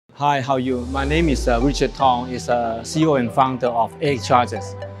Hi, how are you? My name is Richard Tong, is CEO and founder of AXCharge.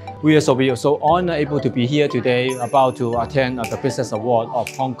 We are so honored able to be here today about to attend the Business Award of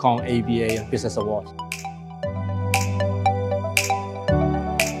Hong Kong ABA Business Award.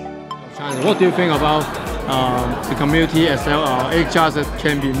 What do you think about the community as well? AXCharge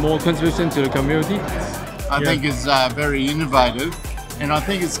can be more contribution to the community? I think it's very innovative, and I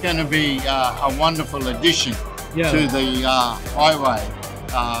think it's going to be a wonderful addition to the highway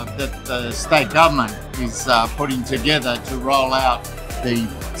that the state government is putting together to roll out the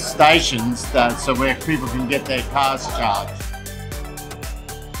stations so where people can get their cars charged.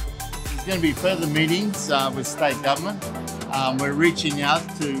 There's going to be further meetings with state government. We're reaching out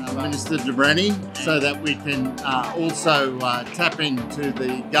to Minister Debrani so that we can also tap into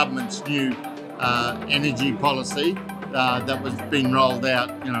the government's new energy policy that was being rolled out,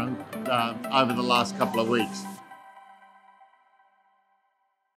 over the last couple of weeks.